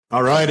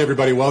All right,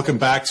 everybody, welcome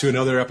back to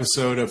another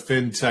episode of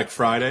FinTech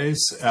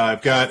Fridays.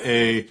 I've got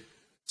a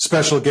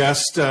special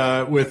guest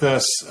with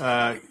us.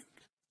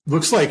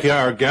 Looks like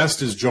our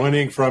guest is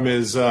joining from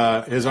his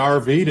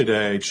RV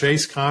today.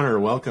 Chase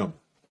Connor, welcome.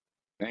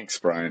 Thanks,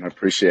 Brian. I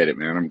appreciate it,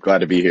 man. I'm glad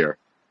to be here.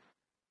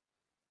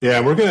 Yeah,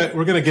 we're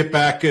gonna get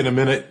back in a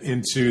minute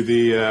into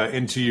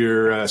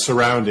your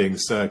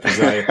surroundings because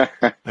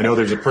I know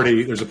there's a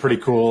pretty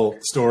cool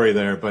story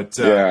there. But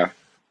yeah,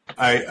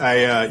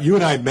 you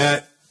and I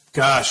met.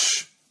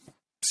 Gosh,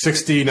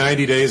 60,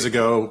 90 days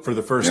ago for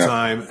the first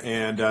time.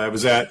 And I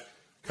was at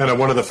kind of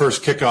one of the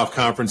first kickoff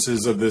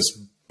conferences of this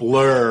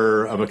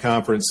blur of a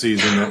conference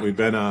season that we've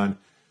been on.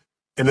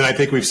 And then I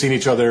think we've seen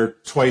each other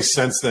twice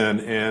since then.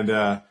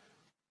 And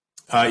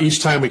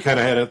each time we kind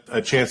of had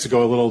a chance to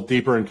go a little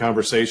deeper in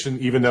conversation,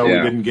 even though we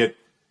didn't get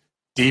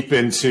deep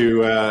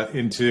into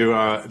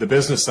the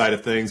business side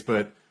of things.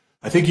 But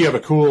I think you have a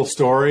cool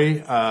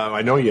story.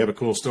 I know you have a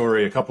cool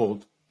story, a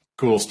couple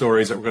cool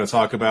stories that we're going to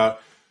talk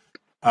about.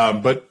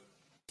 But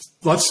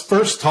let's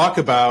first talk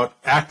about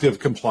Active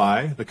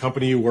Comply, the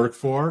company you work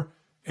for.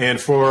 And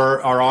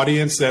for our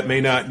audience that may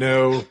not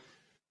know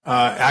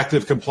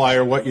Active Comply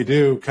or what you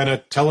do, kind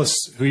of tell us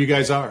who you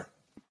guys are.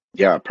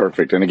 Yeah,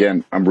 perfect. And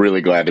again, I'm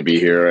really glad to be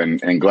here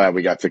and glad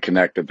we got to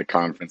connect at the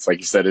conference. Like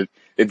you said,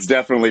 it's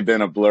definitely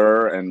been a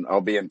blur, and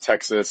I'll be in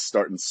Texas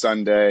starting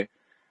Sunday,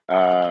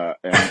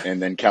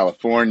 and then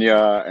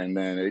California, and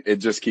then it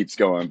just keeps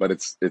going. But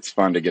it's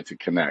fun to get to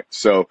connect.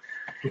 So.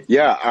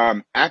 Yeah,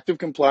 Active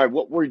Comply,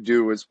 what we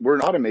do is we're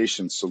an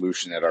automation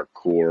solution at our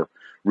core,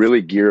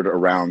 really geared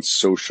around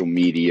social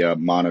media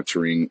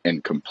monitoring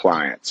and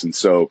compliance. And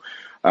so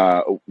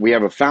we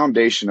have a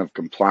foundation of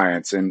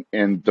compliance, and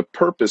the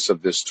purpose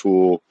of this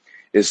tool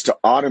is to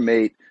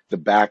automate the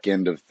back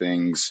end of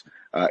things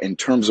in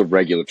terms of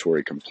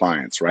regulatory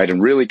compliance, right?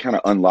 And really kind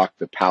of unlock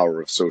the power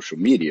of social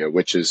media,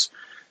 which is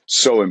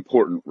so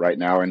important right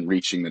now in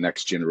reaching the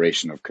next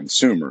generation of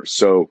consumers.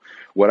 So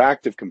what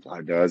Active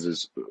Comply does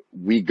is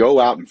we go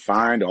out and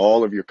find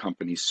all of your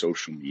company's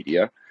social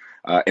media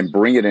and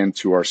bring it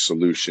into our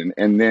solution.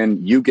 And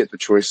then you get the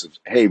choice of,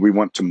 hey, we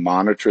want to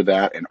monitor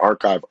that and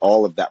archive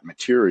all of that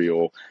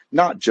material,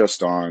 not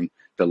just on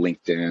the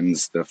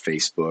LinkedIns, the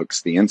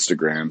Facebooks, the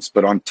Instagrams,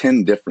 but on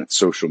 10 different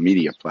social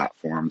media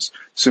platforms,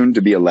 soon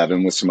to be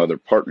 11 with some other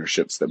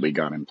partnerships that we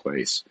got in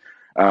place.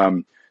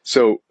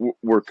 So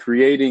we're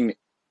creating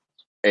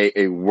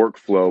a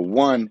workflow,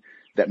 one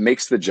that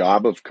makes the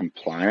job of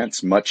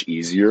compliance much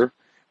easier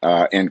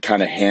and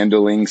kind of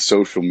handling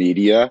social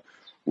media,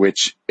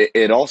 which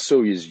it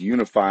also is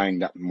unifying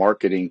that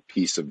marketing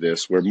piece of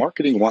this, where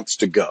marketing wants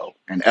to go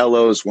and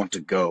LOs want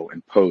to go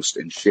and post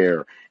and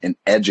share and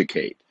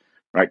educate,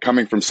 right?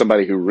 Coming from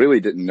somebody who really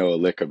didn't know a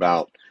lick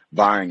about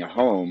buying a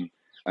home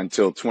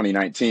until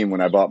 2019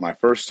 when I bought my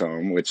first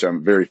home, which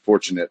I'm very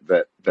fortunate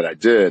that I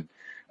did.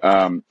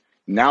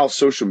 Now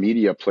social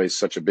media plays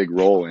such a big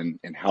role in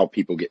how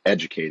people get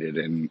educated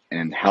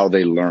and how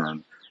they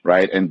learn,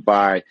 right? And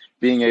by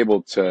being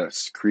able to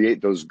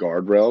create those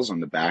guardrails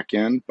on the back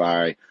end,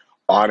 by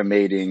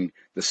automating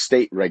the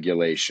state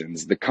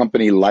regulations, the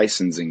company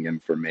licensing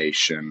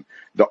information,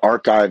 the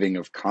archiving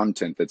of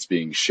content that's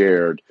being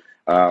shared,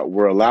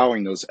 we're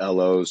allowing those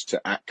LOs to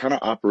kind of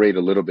operate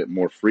a little bit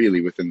more freely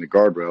within the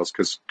guardrails,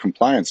 because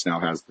compliance now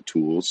has the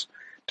tools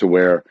to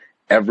where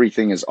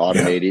everything is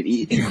automated,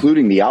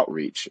 including the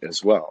outreach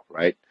as well,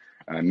 right?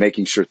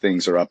 Making sure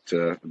things are up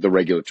to the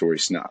regulatory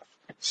snuff.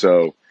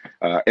 So,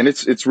 and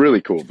it's really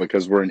cool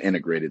because we're an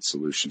integrated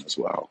solution as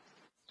well.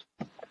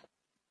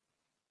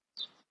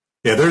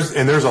 Yeah,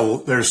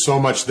 there's so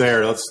much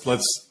there.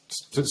 Let's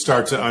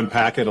start to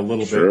unpack it a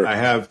little bit. I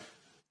have,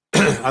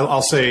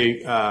 I'll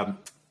say,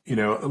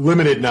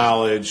 limited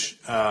knowledge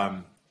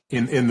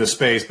in the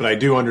space, but I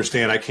do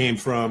understand. I came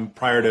from,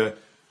 prior to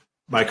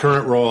my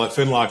current role at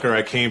FinLocker,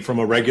 I came from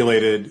a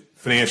regulated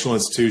financial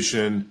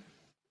institution,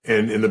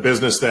 and in the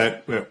business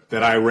that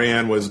I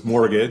ran was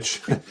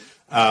mortgage.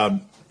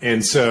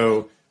 And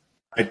so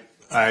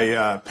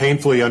I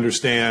painfully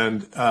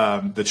understand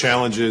the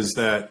challenges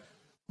that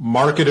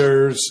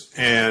marketers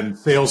and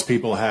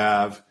salespeople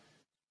have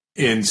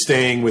in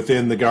staying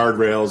within the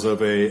guardrails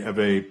of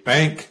a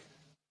bank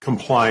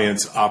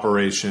compliance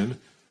operation.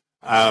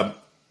 But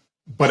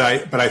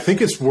I think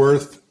it's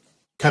worth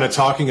kind of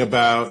talking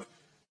about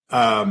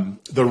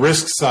the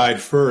risk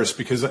side first,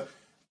 because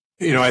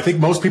I think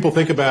most people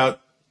think about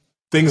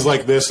things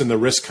like this in the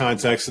risk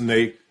context, and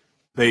they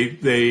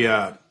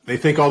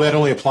think, oh, that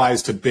only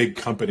applies to big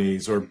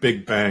companies or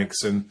big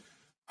banks. And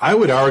I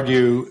would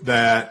argue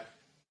that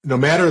no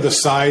matter the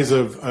size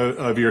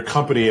of your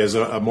company as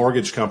a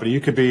mortgage company, you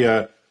could be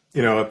a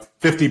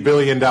 $50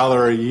 billion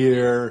a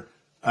year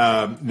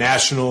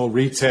national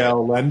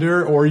retail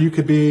lender, or you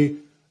could be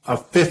a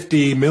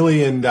 $50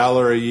 million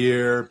a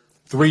year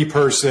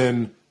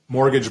 3-person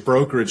mortgage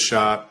brokerage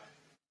shop.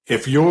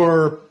 If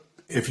you're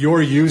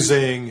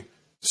using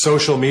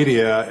social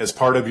media as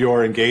part of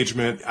your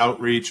engagement,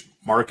 outreach,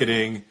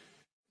 marketing,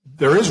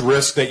 there is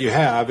risk that you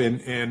have,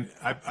 and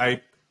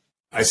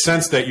I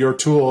sense that your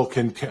tool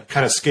can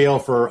kind of scale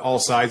for all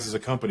sizes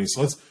of companies.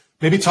 So let's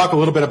maybe talk a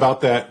little bit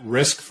about that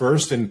risk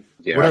first, and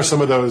what are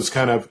some of those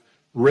kind of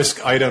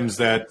risk items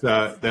that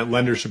that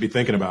lenders should be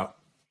thinking about?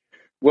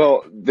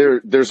 Well,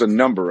 there's a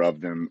number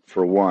of them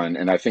for one,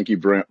 and I think you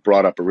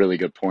brought up a really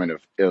good point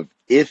of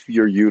if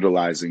you're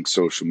utilizing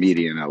social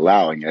media and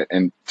allowing it,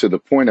 and to the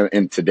point of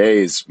in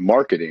today's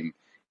marketing,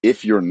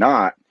 if you're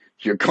not,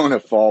 you're going to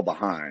fall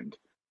behind,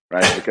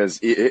 right? Because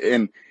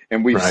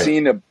and we've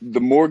seen the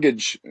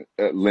mortgage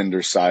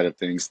lender side of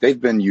things,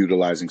 they've been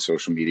utilizing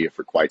social media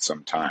for quite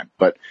some time,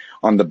 but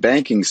on the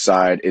banking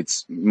side,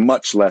 it's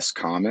much less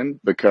common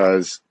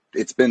because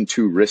it's been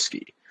too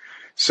risky.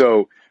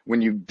 So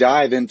when you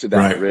dive into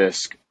that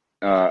risk,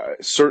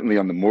 certainly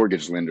on the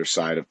mortgage lender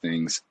side of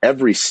things,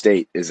 every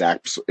state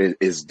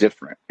is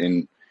different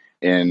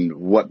in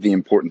what the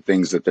important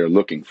things that they're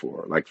looking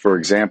for. Like, for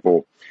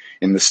example,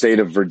 in the state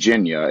of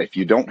Virginia, if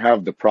you don't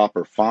have the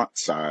proper font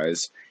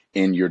size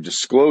in your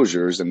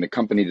disclosures and the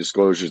company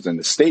disclosures and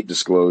the state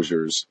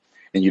disclosures,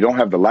 and you don't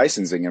have the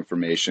licensing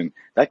information,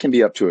 that can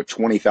be up to a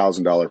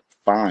 $20,000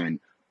 fine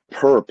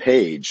per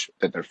page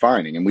that they're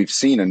finding. And we've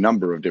seen a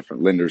number of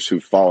different lenders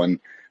who've fallen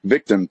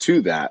victim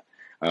to that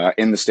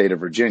in the state of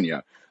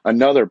Virginia.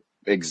 Another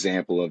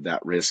example of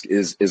that risk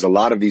is a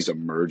lot of these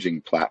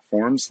emerging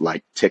platforms,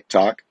 like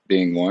TikTok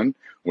being one,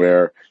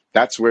 where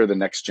that's where the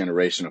next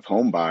generation of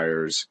home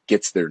buyers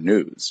gets their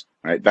news,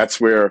 right? That's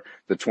where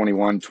the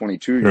 21,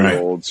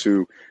 22-year-olds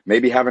who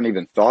maybe haven't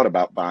even thought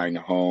about buying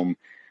a home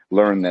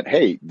learn that,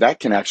 hey, that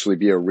can actually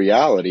be a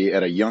reality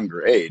at a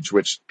younger age,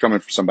 which, coming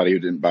from somebody who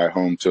didn't buy a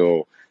home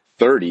till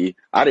 30,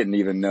 I didn't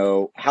even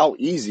know how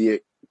easy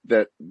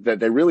that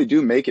they really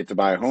do make it to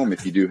buy a home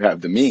if you do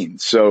have the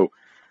means. So,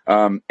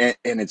 and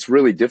it's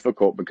really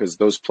difficult because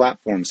those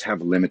platforms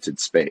have limited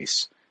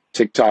space.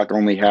 TikTok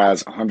only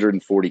has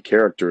 140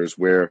 characters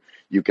where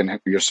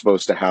you're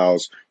supposed to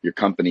house your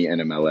company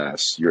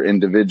NMLS, your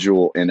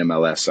individual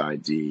NMLS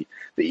ID,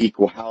 the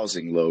equal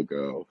housing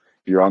logo.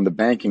 If you're on the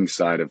banking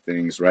side of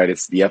things, right,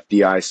 it's the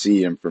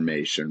FDIC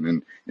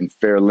information and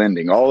fair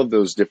lending, all of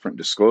those different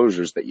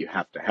disclosures that you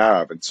have to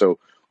have. And so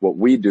what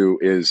we do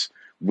is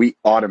we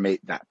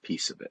automate that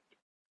piece of it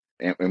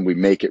and we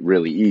make it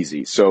really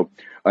easy. So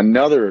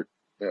another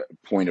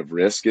point of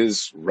risk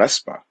is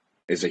RESPA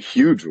is a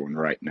huge one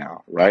right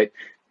now, right?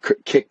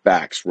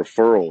 Kickbacks,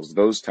 referrals,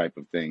 those type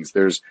of things.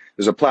 There's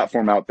a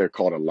platform out there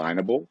called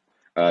Alignable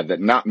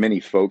that not many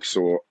folks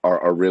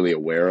are really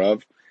aware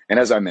of. And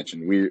as I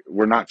mentioned,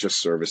 we're not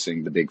just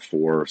servicing the big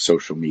 4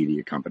 social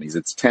media companies.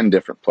 It's 10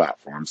 different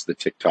platforms, the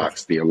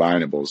TikToks, the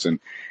Alignables. And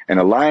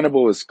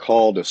Alignable is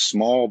called a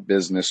small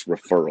business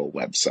referral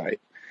website,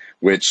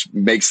 which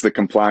makes the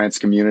compliance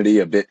community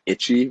a bit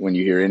itchy when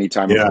you hear any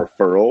time of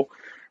referral,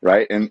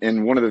 right?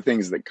 And one of the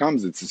things that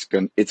comes,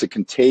 it's a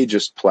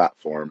contagious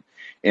platform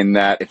in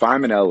that if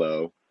I'm an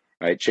LO,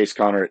 right, Chase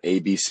Connor at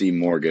ABC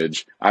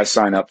Mortgage, I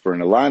sign up for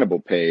an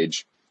Alignable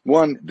page.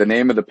 One, the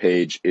name of the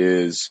page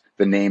is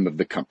the name of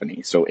the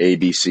company, so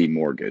ABC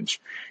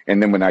Mortgage.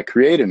 And then when I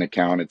create an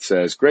account, it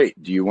says,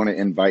 great, do you want to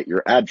invite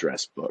your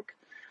address book?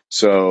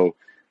 So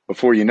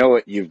before you know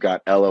it, you've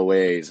got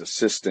LOAs,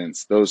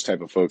 assistants, those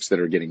type of folks that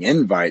are getting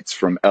invites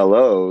from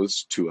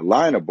LOs to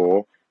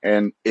Alignable.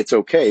 And it's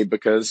okay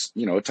because,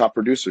 you know, a top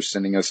producer is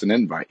sending us an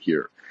invite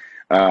here.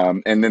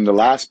 And then the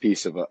last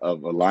piece of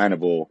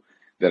Alignable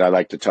that I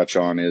like to touch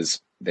on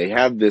is they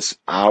have this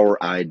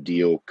Our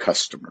Ideal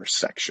Customer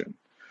section,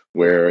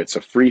 where it's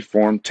a free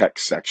form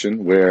text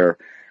section where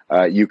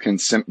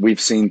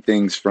we've seen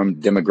things from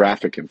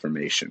demographic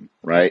information,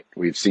 right?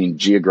 We've seen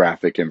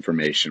geographic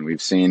information.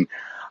 We've seen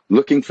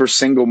looking for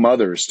single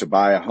mothers to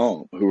buy a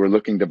home who are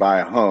looking to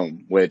buy a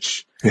home,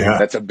 which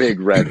that's a big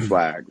red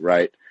flag,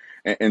 right?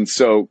 And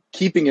so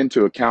keeping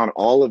into account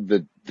all of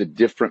the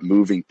different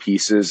moving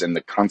pieces and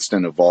the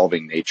constant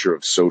evolving nature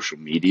of social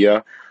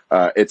media,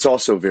 it's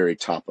also very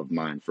top of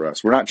mind for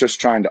us. We're not just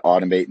trying to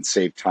automate and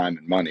save time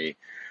and money.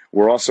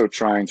 We're also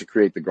trying to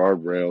create the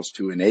guardrails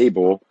to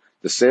enable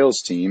the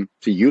sales team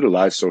to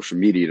utilize social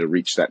media to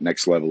reach that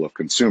next level of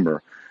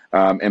consumer.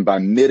 And by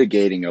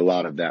mitigating a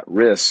lot of that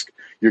risk,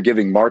 you're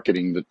giving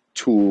marketing the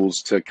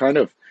tools to kind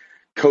of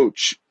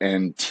coach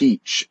and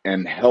teach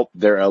and help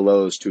their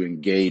LOs to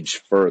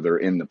engage further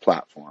in the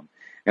platform.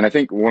 And I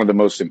think one of the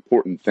most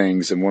important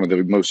things and one of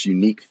the most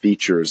unique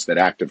features that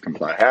Active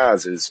Comply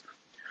has is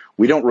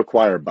we don't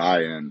require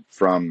buy-in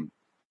from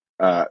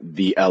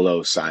the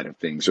LO side of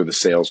things or the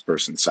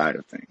salesperson side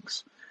of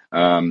things.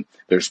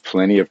 There's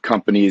plenty of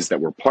companies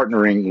that we're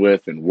partnering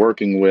with and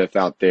working with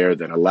out there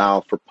that allow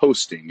for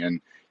posting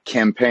and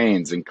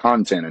campaigns and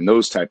content and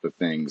those type of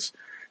things.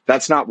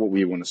 That's not what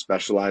we want to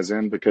specialize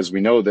in because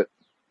we know that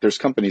there's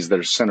companies that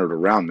are centered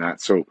around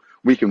that. So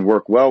we can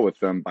work well with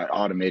them by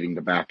automating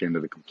the back end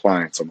of the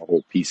compliance on the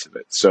whole piece of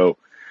it. So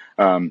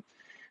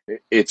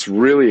it's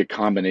really a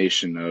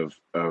combination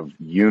of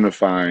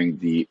unifying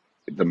the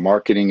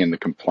marketing and the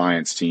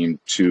compliance team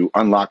to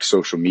unlock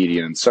social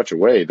media in such a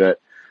way that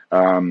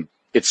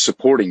it's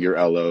supporting your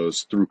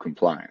LOs through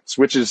compliance,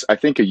 which is, I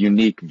think, a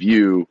unique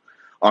view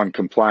on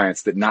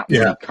compliance that not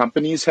many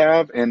companies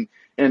have. And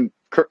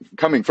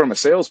coming from a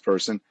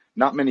salesperson,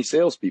 not many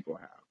salespeople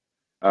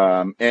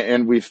have.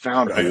 And we've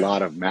found a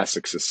lot of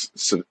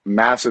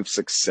massive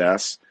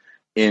success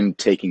in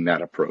taking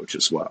that approach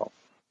as well.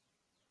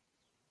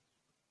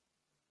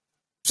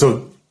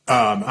 So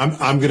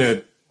I'm going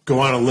to go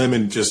on a limb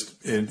and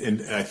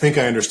and I think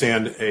I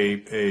understand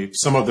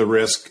some of the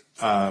risk.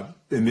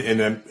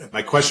 And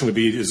my question would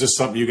be, is this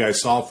something you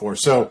guys solve for?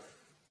 So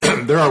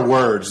there are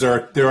words,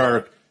 there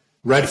are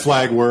red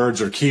flag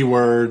words or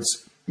keywords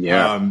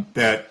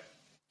that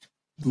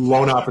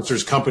loan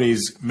officers,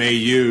 companies may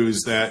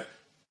use that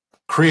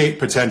create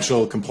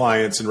potential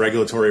compliance and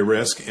regulatory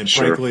risk. And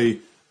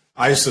frankly,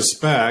 I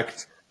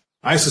suspect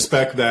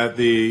that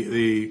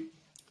the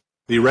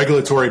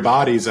regulatory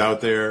bodies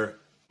out there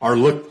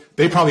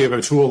they probably have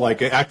a tool like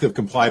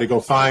ActiveComply to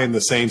go find the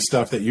same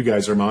stuff that you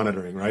guys are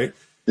monitoring, right?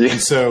 Yeah. And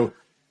so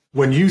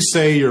when you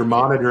say you're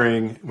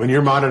monitoring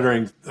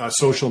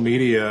social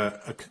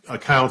media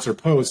accounts or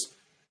posts,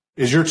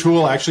 is your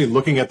tool actually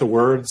looking at the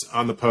words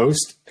on the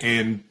post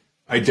and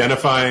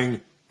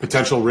identifying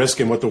potential risk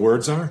and what the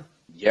words are?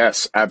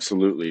 Yes,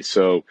 absolutely.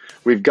 So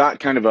we've got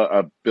kind of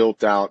a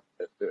built out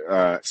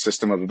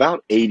system of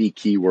about 80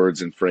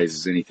 keywords and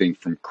phrases, anything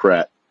from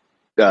credit,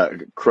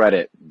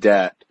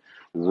 debt,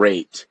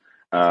 rate,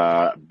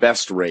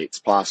 best rates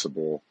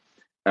possible.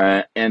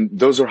 And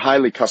those are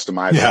highly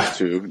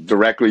customizable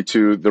directly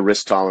to the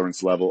risk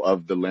tolerance level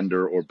of the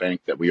lender or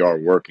bank that we are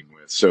working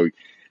with. So,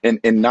 and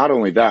not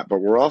only that, but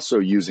we're also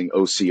using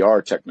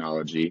OCR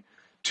technology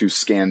to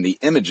scan the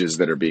images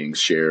that are being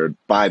shared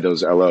by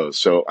those LOs.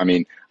 So, I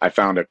mean, I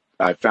found a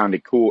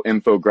cool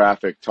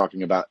infographic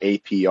talking about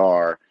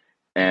APR,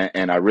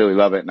 and I really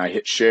love it. And I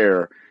hit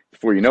share.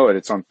 Before you know it,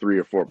 it's on 3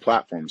 or 4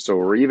 platforms. So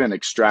we're even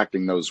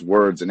extracting those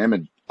words and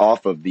image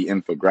off of the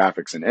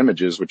infographics and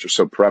images, which are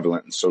so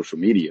prevalent in social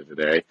media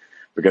today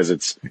because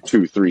it's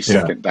 2-3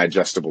 second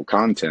digestible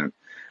content.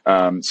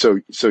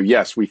 So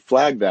yes, we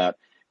flag that,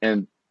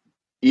 and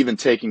even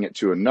taking it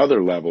to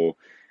another level,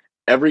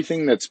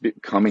 everything that's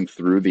coming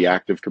through the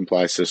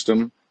ActiveComply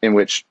system, in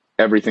which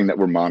everything that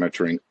we're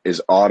monitoring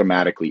is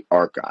automatically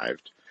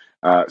archived.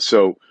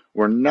 So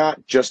we're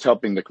not just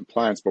helping the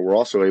compliance, but we're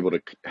also able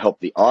to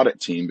help the audit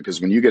team, because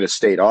when you get a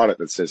state audit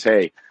that says,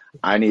 hey,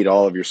 I need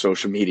all of your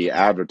social media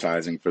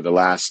advertising for the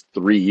last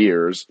 3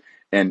 years,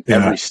 and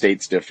every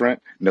state's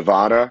different.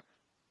 Nevada,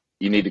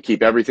 you need to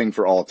keep everything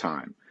for all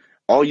time.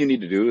 All you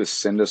need to do is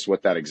send us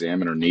what that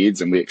examiner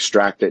needs, and we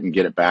extract it and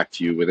get it back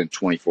to you within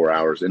 24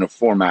 hours in a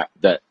format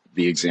that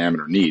the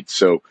examiner needs.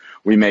 So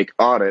we make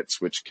audits,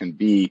 which can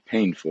be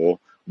painful,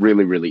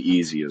 really, really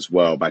easy as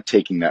well by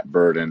taking that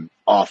burden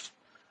off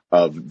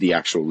of the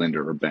actual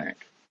lender or bank.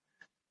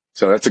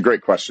 So that's a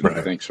great question.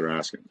 Right. Thanks for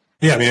asking.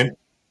 Yeah, man.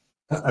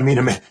 I mean,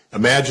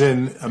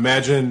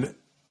 imagine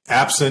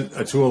absent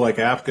a tool like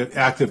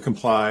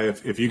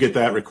ActiveComply, if you get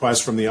that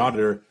request from the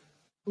auditor,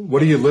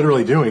 what are you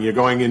literally doing? You're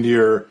going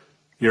into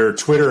your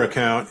Twitter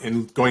account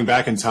and going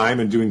back in time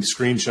and doing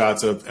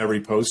screenshots of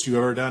every post you've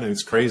ever done, and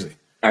it's crazy.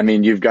 I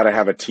mean, you've got to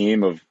have a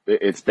team of,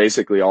 it's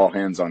basically all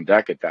hands on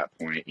deck at that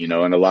point,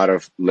 and a lot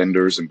of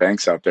lenders and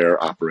banks out there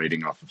are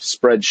operating off of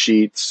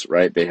spreadsheets,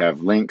 right? They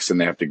have links and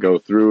they have to go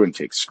through and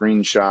take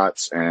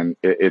screenshots, and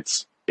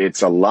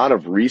it's a lot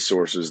of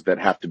resources that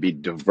have to be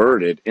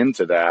diverted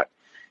into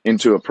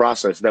a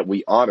process that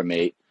we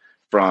automate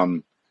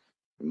from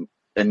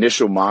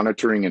initial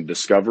monitoring and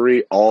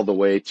discovery all the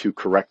way to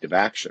corrective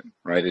action,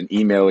 right? And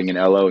emailing an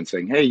LO and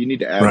saying, hey, you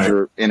need to add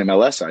your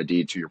NMLS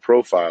ID to your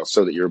profile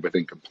so that you're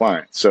within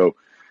compliance. So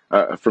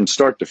from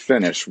start to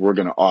finish, we're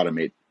going to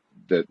automate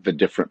the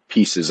different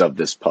pieces of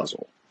this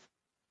puzzle.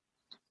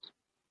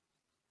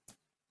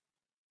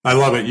 I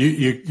love it.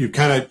 You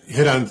kind of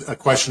hit on a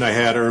question I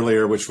had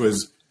earlier, which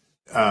was,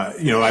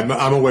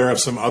 I'm aware of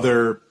some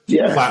other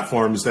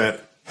platforms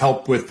that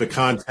help with the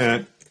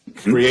content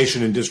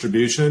creation and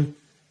distribution.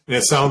 And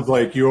it sounds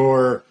like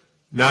you're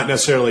not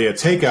necessarily a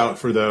takeout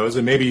for those,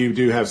 and maybe you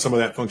do have some of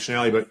that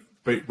functionality,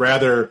 but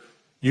rather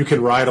you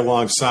can ride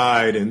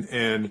alongside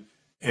and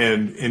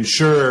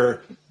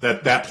ensure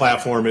that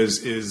platform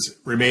is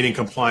remaining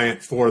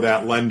compliant for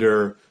that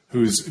lender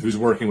who's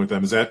working with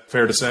them. Is that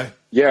fair to say?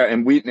 Yeah,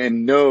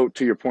 and no,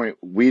 to your point,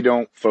 we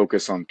don't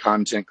focus on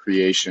content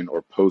creation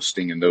or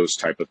posting and those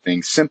type of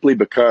things, simply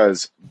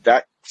because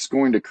that's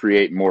going to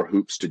create more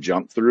hoops to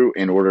jump through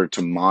in order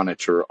to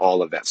monitor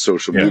all of that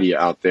social media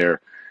out there.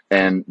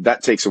 And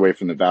that takes away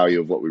from the value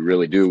of what we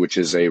really do, which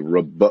is a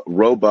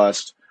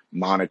robust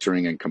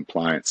monitoring and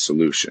compliance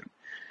solution.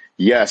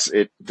 Yes,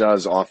 it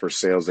does offer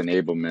sales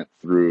enablement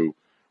through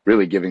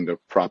really giving the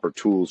proper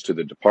tools to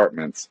the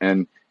departments.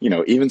 And,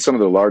 even some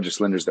of the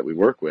largest lenders that we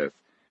work with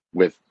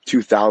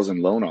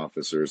 2,000 loan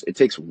officers, it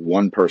takes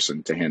one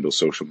person to handle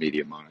social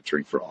media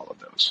monitoring for all of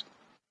those.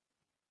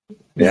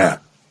 Yeah,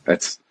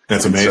 that's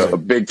amazing. A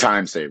big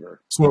time saver.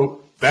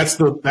 So that's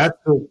the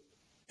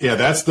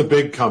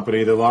big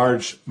company, the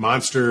large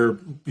monster,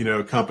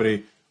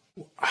 company.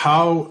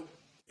 How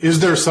is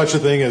there such a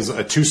thing as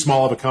a too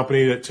small of a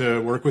company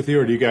to work with you,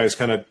 or do you guys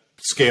kind of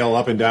scale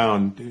up and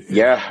down.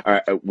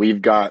 Yeah,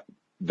 we've got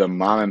the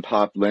mom and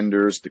pop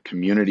lenders, the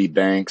community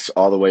banks,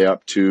 all the way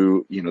up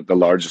to, the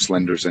largest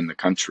lenders in the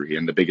country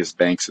and the biggest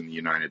banks in the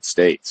United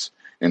States.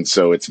 And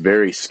so it's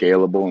very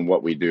scalable in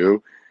what we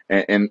do.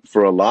 And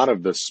for a lot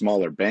of the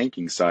smaller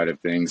banking side of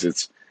things,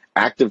 it's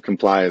Active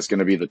Comply is going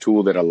to be the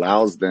tool that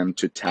allows them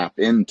to tap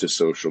into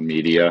social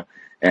media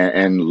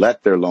and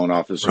let their loan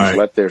officers,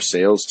 let their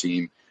sales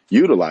team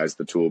utilize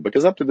the tool.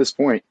 Because up to this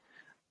point,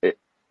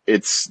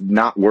 it's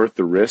not worth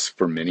the risk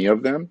for many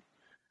of them.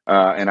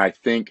 And I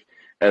think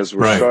as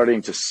we're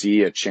starting to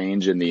see a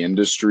change in the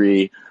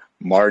industry,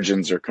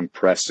 margins are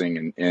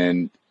compressing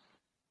and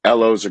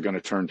LOs are going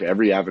to turn to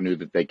every avenue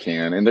that they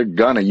can, and they're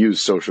going to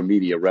use social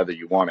media whether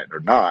you want it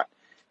or not.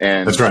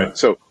 And that's right.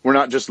 So we're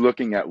not just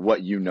looking at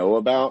what you know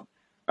about.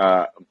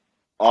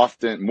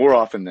 More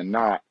often than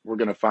not, we're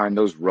going to find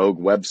those rogue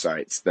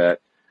websites that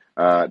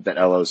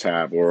LOs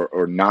have,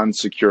 or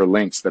non-secure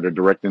links that are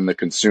directing the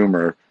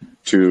consumer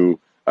to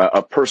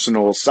a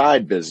personal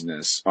side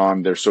business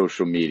on their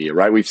social media.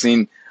 Right? We've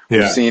seen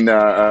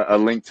a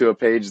link to a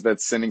page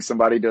that's sending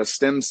somebody to a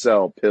stem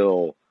cell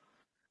pill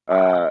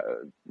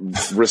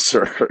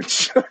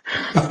research.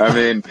 I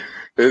mean,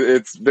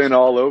 it's been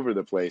all over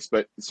the place.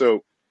 But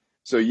so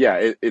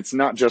yeah, it's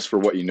not just for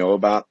what you know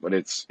about, but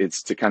it's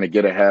to kind of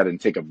get ahead and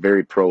take a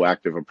very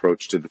proactive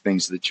approach to the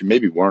things that you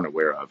maybe weren't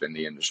aware of in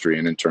the industry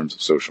and in terms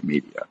of social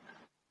media.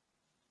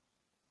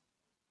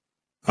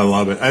 I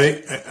love it.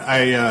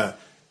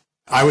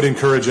 I would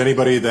encourage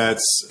anybody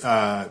that's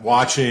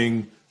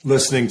watching,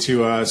 listening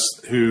to us,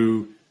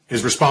 who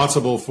is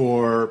responsible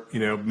for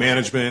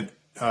management,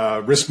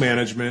 risk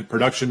management,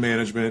 production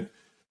management,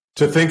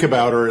 to think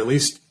about, or at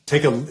least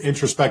take an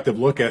introspective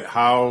look at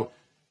how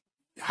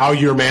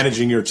you're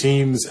managing your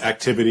team's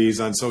activities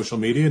on social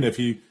media. And if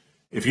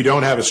you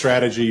don't have a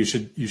strategy, you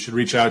should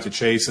reach out to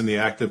Chase and the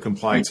Active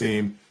Comply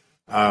team,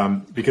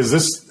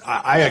 because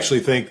I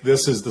actually think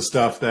this is the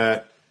stuff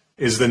that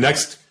is the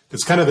next.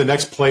 It's kind of the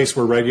next place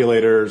where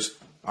regulators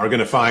are going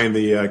to find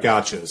the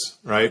gotchas,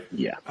 right?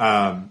 Yeah.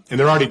 And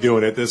they're already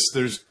doing it.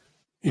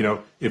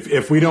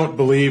 If we don't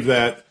believe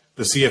that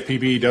the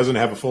CFPB doesn't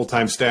have a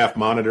full-time staff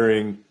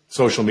monitoring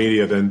social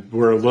media, then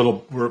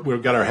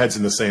we've got our heads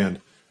in the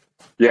sand.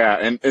 Yeah,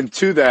 and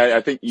to that,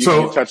 I think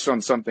you touched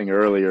on something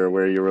earlier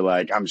where you were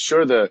like, I'm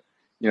sure the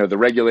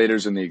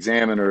regulators and the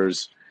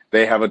examiners,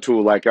 they have a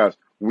tool like us.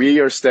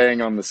 We are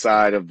staying on the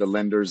side of the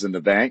lenders and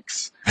the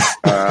banks,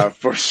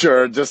 for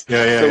sure, just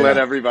to let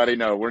everybody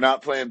know. We're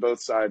not playing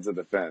both sides of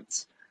the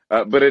fence.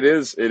 But it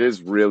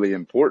is really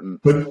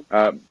important.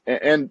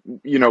 And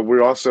we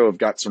also have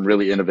got some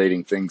really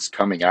innovating things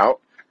coming out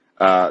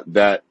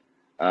that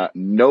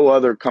no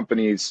other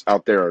companies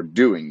out there are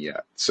doing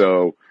yet.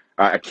 So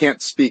I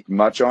can't speak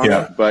much on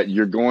it, but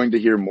you're going to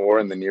hear more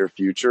in the near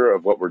future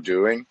of what we're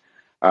doing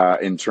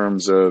in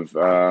terms of,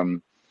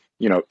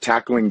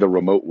 tackling the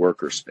remote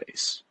worker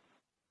space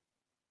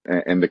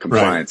and the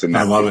compliance. And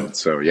I love it.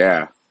 So,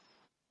 yeah.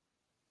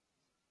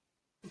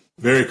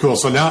 Very cool.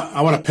 So now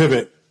I want to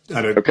pivot.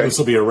 This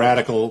will be a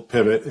radical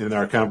pivot in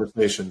our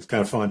conversation. It's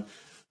kind of fun.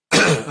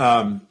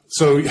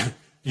 So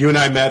you and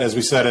I met, as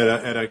we said,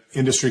 at an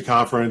industry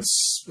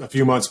conference a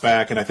few months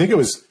back, and I think it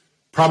was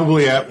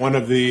probably at one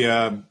of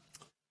the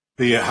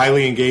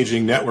highly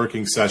engaging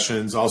networking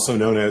sessions, also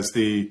known as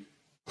the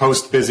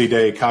post-busy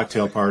day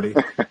cocktail party.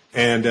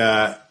 And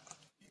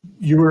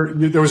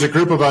there was a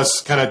group of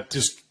us kind of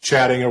just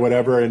chatting or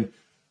whatever, and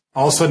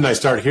all of a sudden I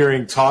start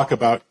hearing talk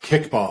about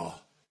kickball.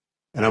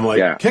 And I'm like,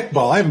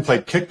 kickball? I haven't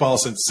played kickball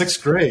since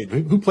 6th grade.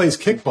 Who plays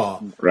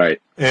kickball?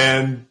 Right.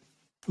 And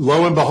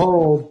lo and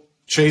behold,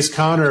 Chase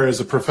Connor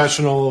is a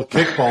professional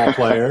kickball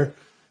player.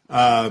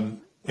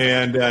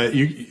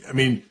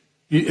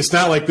 It's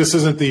not like this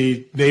isn't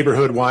the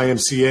neighborhood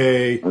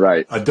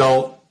YMCA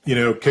adult,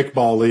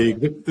 kickball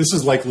league. This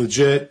is like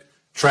legit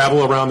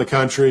travel around the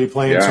country,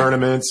 playing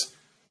tournaments,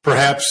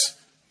 perhaps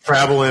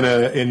travel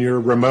in your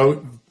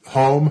remote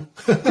home.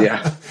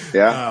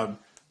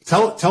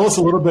 Tell us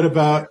a little bit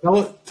about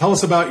tell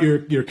us about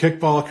your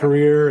kickball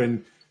career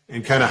and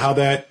kind of how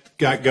that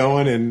got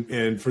going,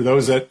 and for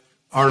those that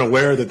aren't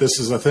aware that this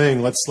is a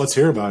thing, let's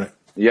hear about it.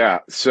 Yeah.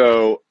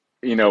 So,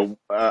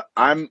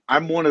 I'm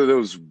one of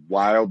those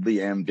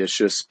wildly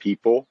ambitious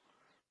people,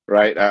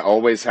 right? I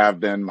always have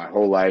been my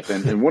whole life.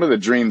 And one of the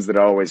dreams that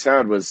I always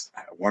had was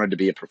I wanted to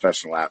be a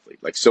professional athlete,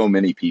 like so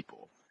many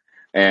people.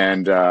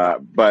 And,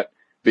 but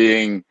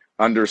being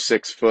under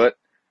 6 foot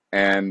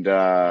and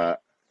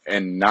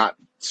not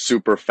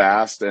super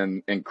fast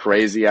and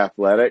crazy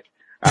athletic,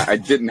 I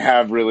didn't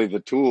have really the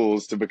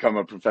tools to become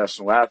a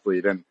professional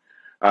athlete. And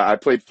I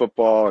played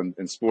football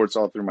and sports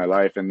all through my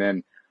life. And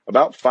then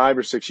about 5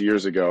 or 6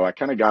 years ago, I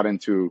kind of got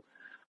into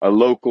a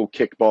local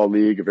kickball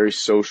league, a very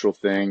social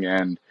thing.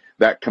 And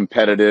that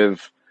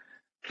competitive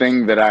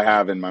thing that I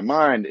have in my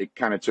mind, it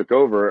kind of took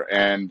over.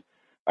 And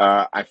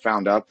I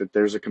found out that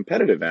there's a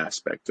competitive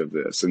aspect of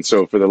this. And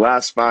so for the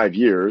last 5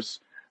 years,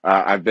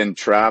 I've been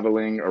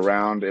traveling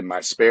around in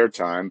my spare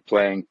time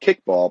playing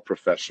kickball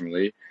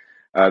professionally.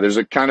 There's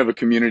a kind of a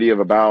community of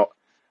about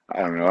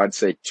I don't know, I'd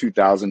say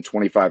 2,000,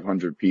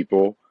 2,500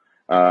 people.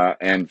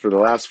 And for the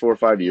last 4 or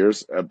 5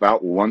 years,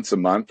 about once a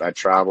month, I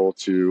travel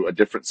to a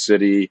different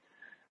city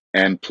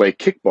and play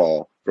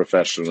kickball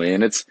professionally.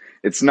 And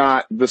it's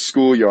not the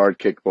schoolyard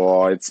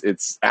kickball.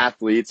 It's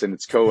athletes and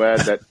it's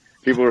co-ed that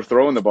people are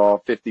throwing the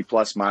ball 50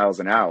 plus miles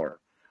an hour,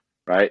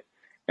 right?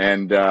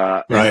 And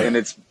and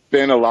it's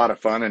been a lot of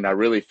fun, and I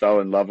really fell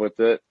in love with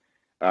it,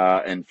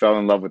 and fell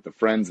in love with the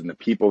friends and the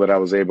people that I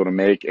was able to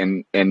make.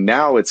 And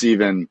now it's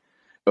even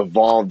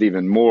evolved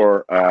even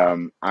more.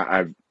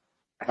 I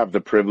have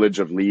the privilege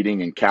of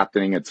leading and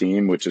captaining a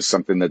team, which is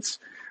something that's,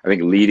 I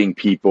think, leading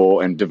people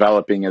and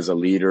developing as a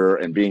leader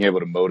and being able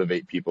to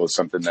motivate people is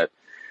something that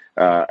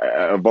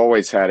I've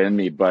always had in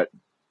me. But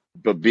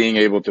being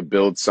able to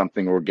build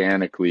something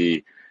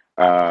organically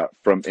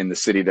from in the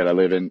city that I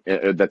live in,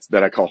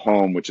 that I call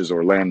home, which is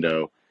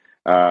Orlando,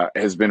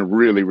 has been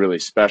really, really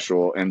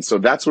special. And so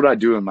that's what I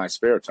do in my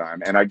spare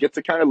time. And I get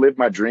to kind of live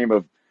my dream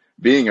of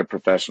being a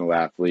professional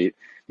athlete.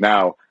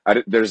 Now,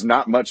 there's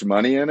not much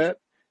money in it.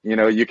 You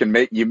know, you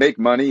make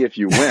money if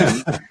you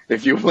win,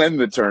 if you win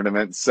the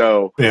tournament.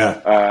 So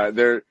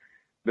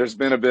there's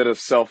been a bit of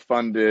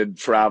self-funded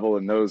travel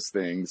and those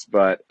things,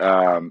 but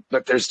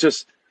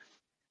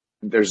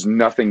there's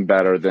nothing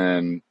better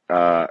than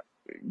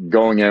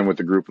going in with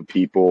a group of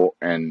people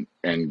and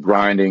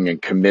grinding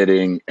and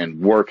committing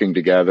and working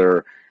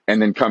together and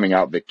then coming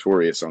out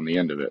victorious on the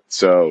end of it.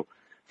 So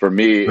for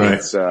me,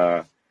 it's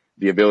the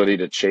ability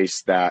to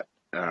chase that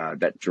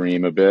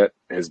dream a bit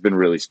has been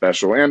really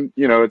special. And,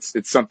 you know,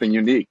 it's something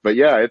unique, but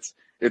yeah,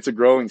 it's a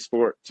growing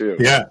sport too.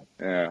 Yeah.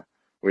 Yeah.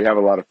 We have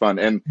a lot of fun.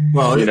 And,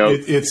 well, you know,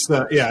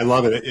 I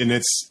love it. And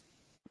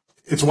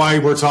it's why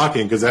we're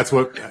talking. Cause that's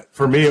what,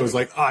 for me, it was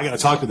like, oh, I got to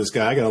talk to this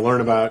guy. I've got to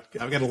learn about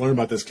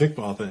this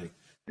kickball thing.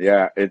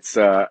 Yeah. It's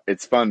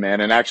fun,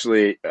 man. And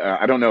actually,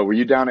 I don't know, were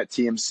you down at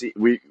TMC?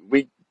 Were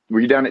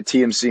you down at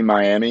TMC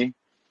Miami,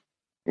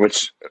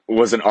 which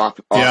was an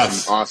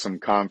awesome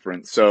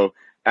conference. So,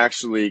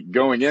 actually,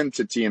 going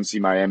into TMC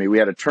Miami, we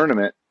had a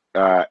tournament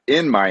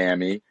in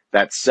Miami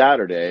that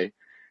Saturday,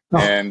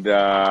 and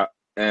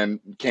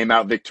came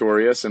out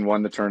victorious and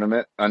won the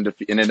tournament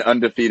in an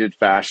undefeated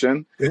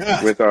fashion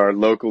with our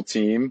local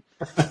team.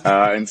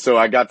 And so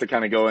I got to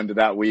kind of go into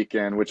that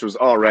weekend, which was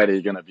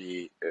already going to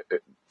be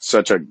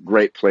such a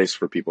great place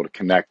for people to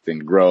connect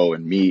and grow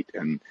and meet.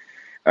 And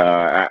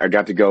I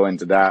got to go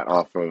into that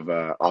off of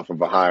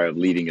a high of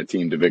leading a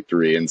team to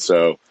victory, and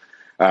so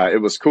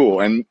it was cool.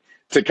 And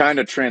to kind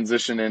of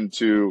transition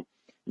into,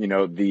 you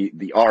know,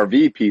 the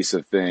RV piece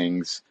of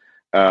things.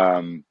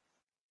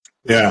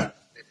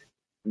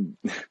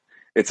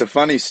 It's a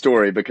funny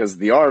story because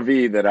the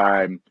RV that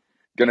I'm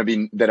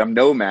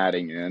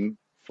nomading in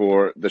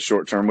for the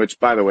short term, which,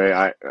 by the way,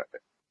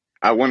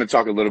 I want to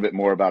talk a little bit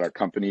more about our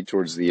company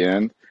towards the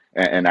end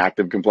and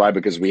Active Comply,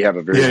 because we have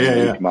a very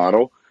unique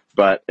model,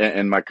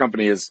 and my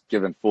company has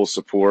given full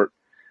support.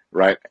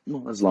 Right.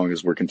 Well, as long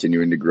as we're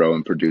continuing to grow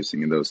and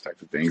producing and those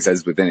types of things,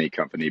 as with any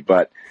company.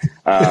 But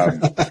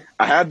I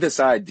had this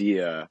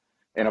idea,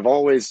 and I've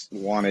always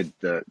wanted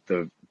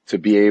to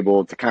be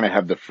able to kind of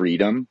have the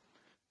freedom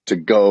to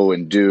go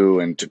and do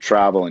and to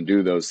travel and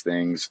do those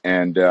things.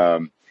 And I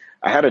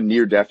had a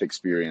near-death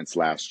experience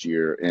last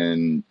year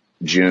in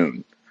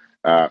June.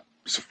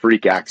 It's a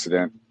freak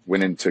accident,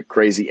 went into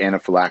crazy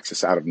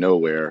anaphylaxis out of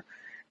nowhere.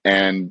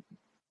 And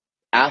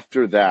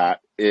after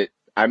that,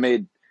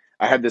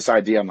 I had this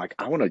idea. I'm like,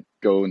 I want to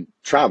go and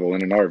travel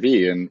in an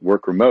RV and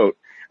work remote.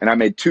 And I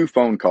made 2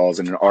 phone calls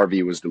and an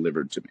RV was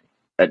delivered to me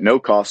at no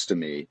cost to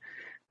me,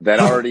 that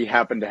already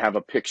happened to have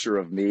a picture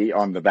of me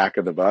on the back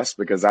of the bus,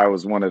 because I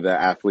was one of the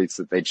athletes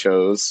that they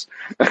chose.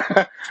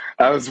 I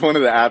was one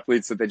of the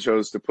athletes that they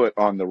chose to put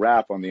on the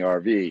wrap on the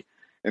RV.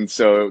 And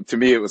so to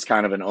me, it was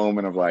kind of an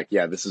omen of like,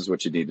 yeah, this is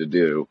what you need to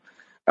do.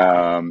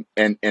 And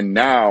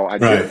now I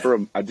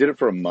did it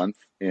for a month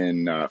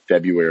in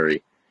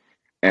February.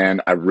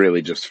 And I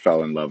really just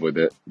fell in love with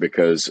it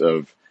because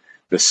of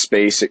the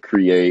space it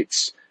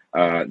creates,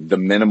 the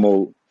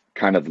minimal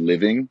kind of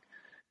living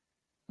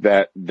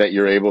that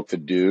you're able to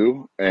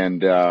do.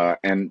 And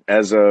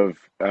as of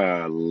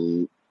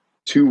 2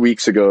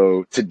 weeks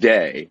ago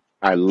today,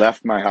 I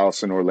left my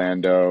house in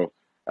Orlando,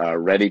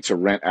 ready to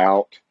rent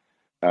out,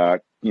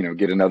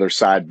 get another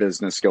side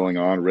business going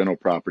on, rental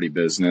property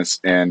business.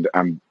 And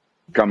I'm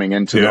coming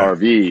into the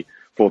RV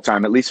full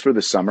time, at least for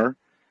the summer.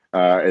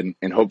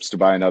 In hopes to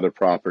buy another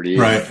property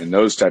and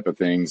those type of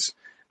things,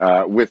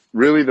 with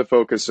really the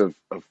focus of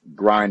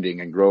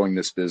grinding and growing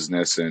this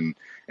business and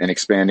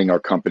expanding our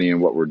company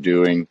and what we're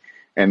doing,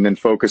 and then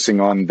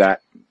focusing on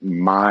that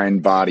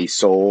mind, body,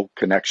 soul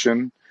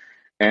connection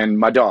and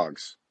my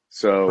dogs.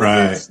 So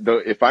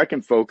if I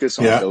can focus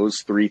on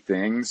those 3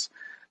 things,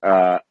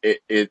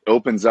 it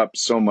opens up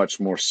so much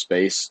more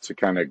space to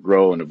kind of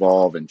grow and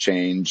evolve and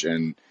change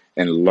and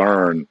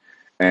learn.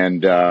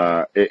 And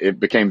it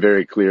became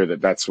very clear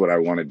that that's what I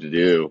wanted to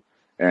do.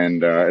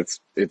 And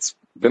it's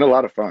been a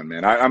lot of fun,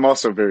 man. I'm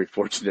also very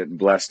fortunate and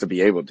blessed to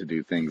be able to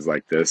do things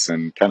like this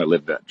and kind of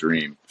live that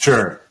dream.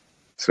 Sure.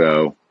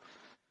 So,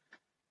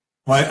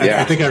 Well,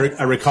 I think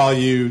I recall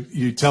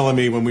you telling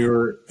me when we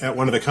were at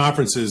one of the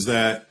conferences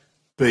that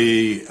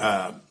the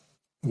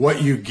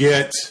what you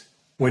get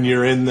when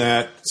you're in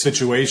that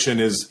situation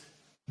is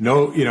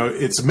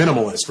it's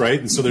minimalist, right?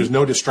 And so there's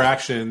no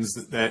distractions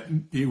that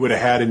you would have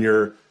had at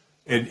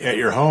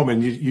your home,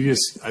 and you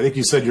just, I think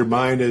you said your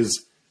mind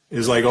is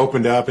like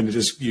opened up, and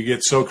you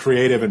get so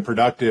creative and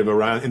productive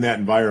around in that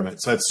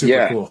environment. So that's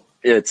super cool.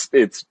 It's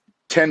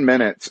 10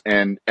 minutes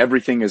and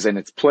everything is in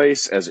its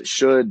place as it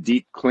should,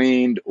 deep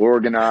cleaned,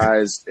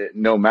 organized,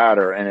 no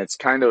matter. And it's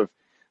kind of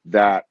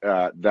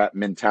that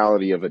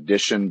mentality of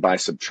addition by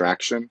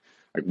subtraction.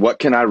 Like, what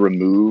can I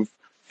remove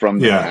from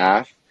the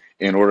path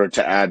in order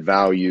to add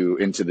value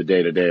into the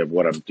day-to-day of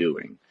what I'm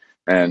doing?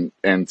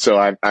 And so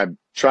I've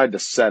tried to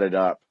set it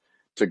up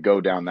to go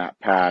down that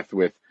path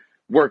with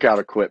workout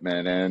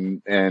equipment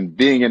and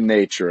being in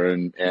nature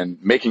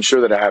and making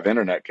sure that I have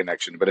internet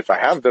connection. But if I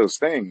have those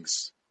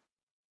things,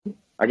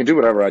 I can do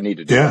whatever I need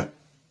to do. Yeah.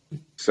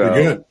 So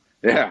you're good.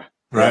 Yeah.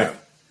 Right.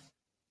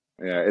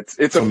 Yeah.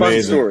 It's a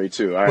fun story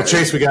too. Well,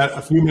 Chase, we got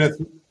a few minutes.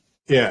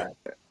 Yeah.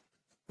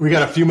 We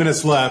got a few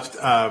minutes left.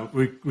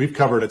 We've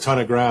covered a ton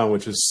of ground,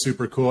 which is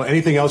super cool.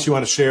 Anything else you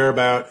want to share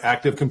about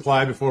Active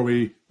Comply before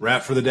we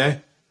wrap for the day?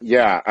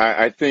 Yeah,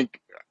 I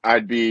think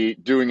I'd be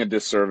doing a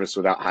disservice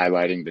without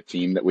highlighting the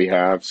team that we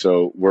have.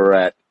 So we're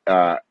at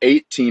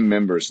 8 team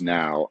members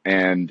now,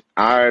 and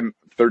I'm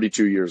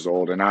 32 years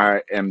old, and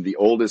I am the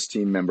oldest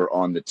team member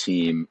on the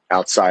team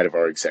outside of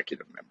our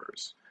executive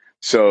members.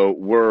 So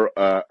we're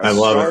a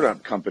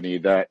startup company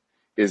that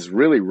is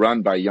really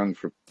run by young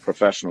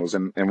professionals.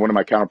 And one of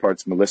my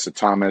counterparts, Melissa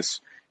Thomas,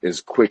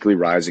 is quickly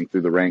rising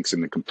through the ranks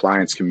in the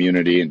compliance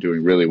community and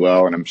doing really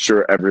well. And I'm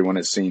sure everyone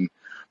has seen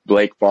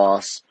Blake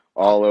Boss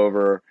all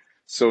over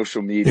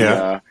social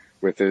media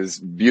with his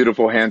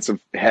beautiful, handsome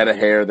head of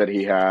hair that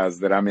he has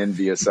that I'm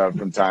envious of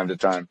from time to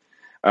time.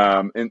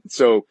 And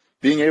so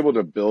being able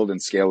to build and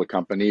scale a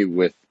company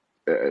with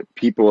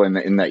people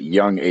in that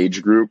young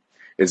age group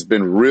has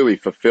been really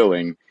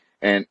fulfilling.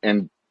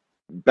 And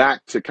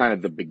back to kind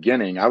of the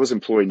beginning, I was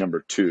employee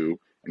number 2,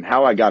 and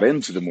how I got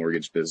into the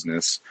mortgage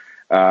business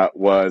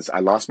was I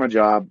lost my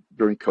job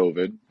during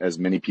COVID, as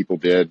many people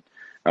did.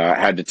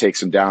 Had to take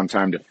some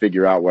downtime to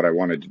figure out what I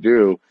wanted to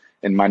do.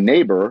 And my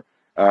neighbor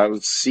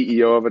was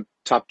CEO of a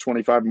top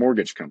 25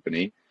 mortgage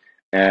company.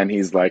 And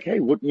he's like, hey,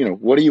 what do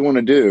you want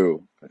to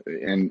do?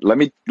 And let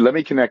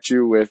me connect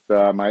you with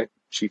my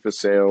chief of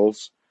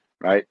sales,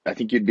 right? I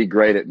think you'd be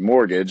great at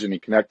mortgage. And he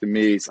connected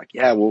me. He's like,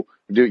 yeah,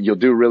 you'll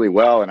do really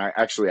well. And I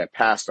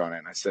passed on it.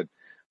 And I said,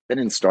 been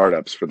in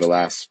startups for the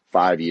last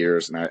 5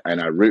 years, and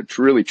I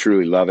really,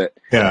 truly love it.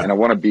 Yeah. And I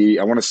want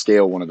to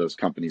scale one of those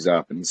companies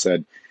up. And he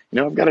said,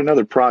 I've got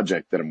another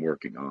project that I'm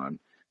working on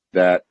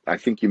that I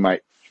think you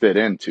might fit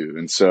into.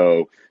 And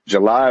so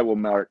July will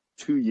mark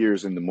 2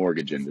 years in the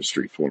mortgage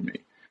industry for me.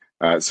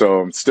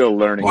 So I'm still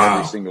learning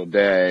every single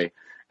day.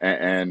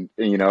 And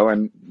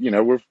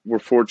we're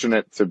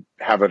fortunate to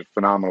have a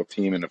phenomenal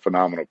team and a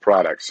phenomenal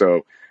product.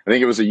 So I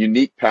think it was a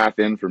unique path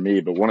in for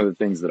me. But one of the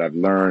things that I've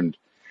learned,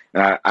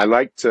 and I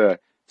like to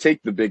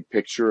take the big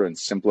picture and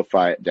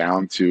simplify it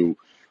down to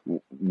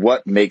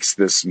what makes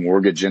this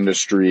mortgage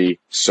industry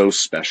so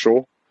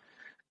special.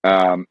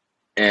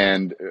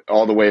 And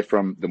all the way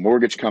from the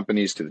mortgage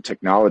companies to the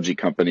technology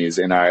companies.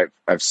 And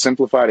I've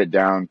simplified it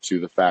down to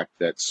the fact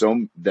that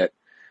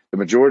the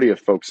majority of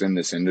folks in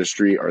this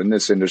industry are in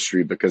this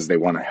industry because they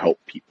want to help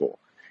people,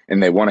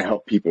 and they want to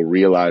help people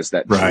realize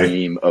that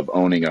dream of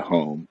owning a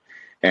home.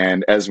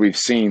 And as we've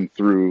seen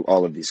through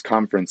all of these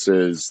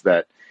conferences,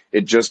 that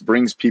it just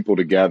brings people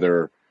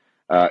together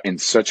in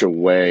such a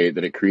way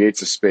that it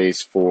creates a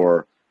space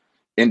for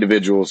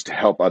individuals to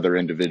help other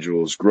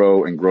individuals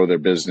grow their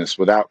business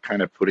without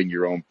kind of putting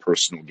your own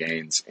personal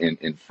gains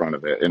in front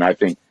of it. And I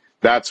think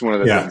that's one of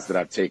the things that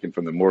I've taken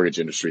from the mortgage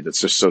industry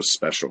that's just so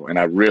special. And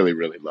I really,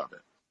 really love it.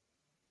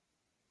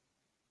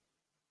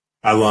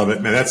 I love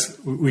it, man.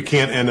 We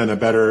can't end on a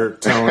better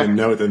tone and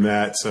note than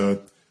that.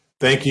 So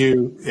thank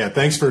you. Yeah.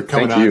 Thanks for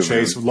coming on,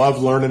 Chase. Man.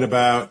 Love learning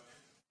about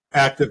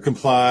Active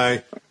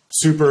Comply.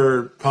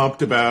 Super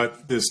pumped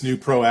about this new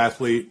pro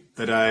athlete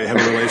that I have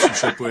a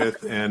relationship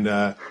with, and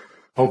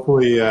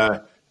hopefully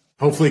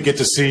get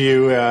to see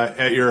you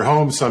at your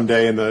home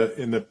someday in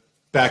the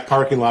back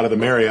parking lot of the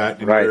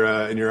Marriott in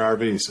your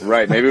RV. So.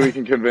 Right. Maybe we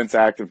can convince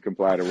Active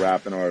Comply to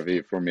wrap an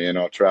RV for me, and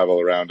I'll travel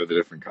around to the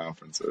different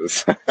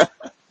conferences.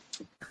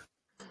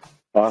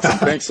 Awesome.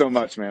 Thanks so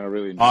much, man. I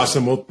really enjoyed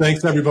Awesome. Well,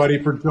 thanks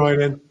everybody for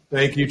joining.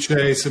 Thank you,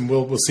 Chase, and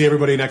we'll see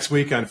everybody next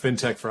week on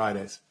FinTech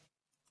Fridays.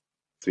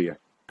 See ya.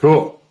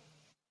 Cool.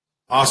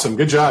 Awesome.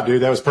 Good job,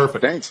 dude. That was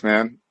perfect. Thanks,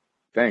 man.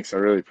 Thanks. I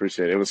really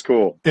appreciate it. It was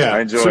cool. Yeah. I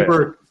enjoyed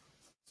it.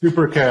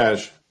 Super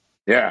cash.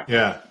 Yeah.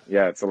 Yeah.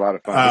 Yeah. It's a lot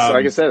of fun.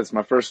 Like I said, it's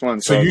my first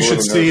one. So you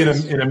should see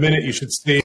in a minute, you should see